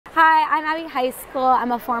Hi, I'm Abby Heiskell.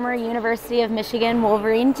 I'm a former University of Michigan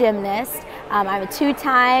Wolverine gymnast. I'm a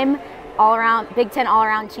two-time Big Ten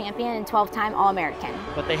all-around champion and 12-time All-American.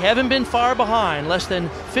 But they haven't been far behind, less than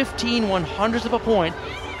 15/100ths of a point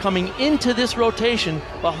coming into this rotation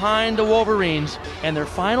behind the Wolverines, and their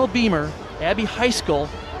final beamer, Abby Heiskell,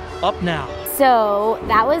 up now. So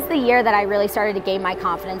that was the year that I really started to gain my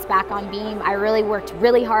confidence back on beam. I really worked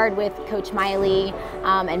really hard with Coach Miley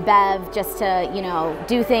and Bev just to,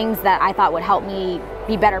 do things that I thought would help me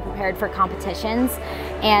be better prepared for competitions.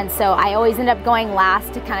 And so I always end up going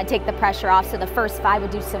last to kind of take the pressure off. So the first 5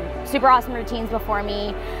 would do some super awesome routines before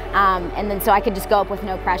me, and then so I could just go up with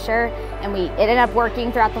no pressure. And it ended up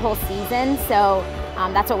working throughout the whole season. So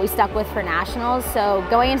that's what we stuck with for nationals. So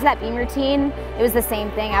going into that beam routine, it was the same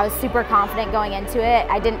thing. I was super confident going into it.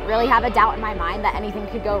 I didn't really have a doubt in my mind that anything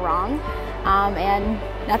could go wrong, and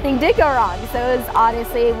nothing did go wrong. So it was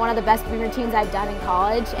honestly one of the best beam routines I've done in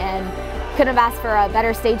college, and couldn't have asked for a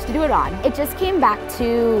better stage to do it on. It just came back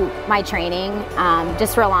to my training,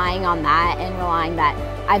 just relying on that and relying that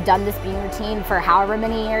I've done this beam routine for however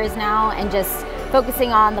many years now, and just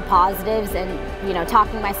focusing on the positives and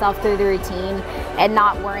talking myself through the routine and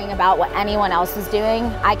not worrying about what anyone else is doing.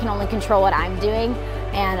 I can only control what I'm doing,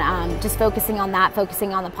 and just focusing on that,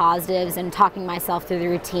 focusing on the positives and talking myself through the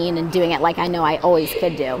routine and doing it like I know I always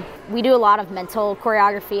could do. We do a lot of mental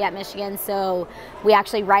choreography at Michigan, so we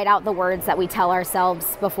actually write out the words that we tell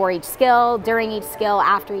ourselves before each skill, during each skill,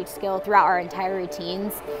 after each skill, throughout our entire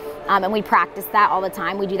routines. And we practice that all the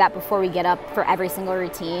time. We do that before we get up for every single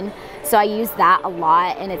routine. So I use that a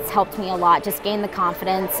lot, and it's helped me a lot, just gain the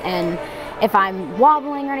confidence. And if I'm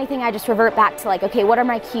wobbling or anything, I just revert back to okay, what are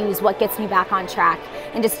my cues? What gets me back on track?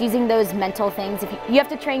 And just using those mental things. You have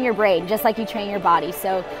to train your brain just like you train your body.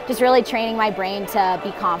 So just really training my brain to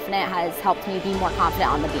be confident has helped me be more confident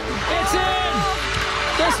on the beam. It's in!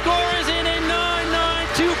 The score is in a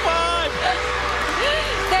 9-9-2-5.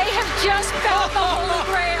 They have just found the Holy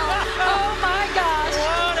Grail. Oh my gosh.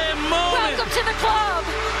 What a moment. Welcome to the club.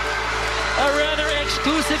 A rather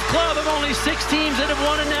exclusive club of only 6 teams that have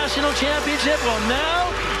won a national championship. Well, now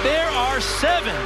there are 7.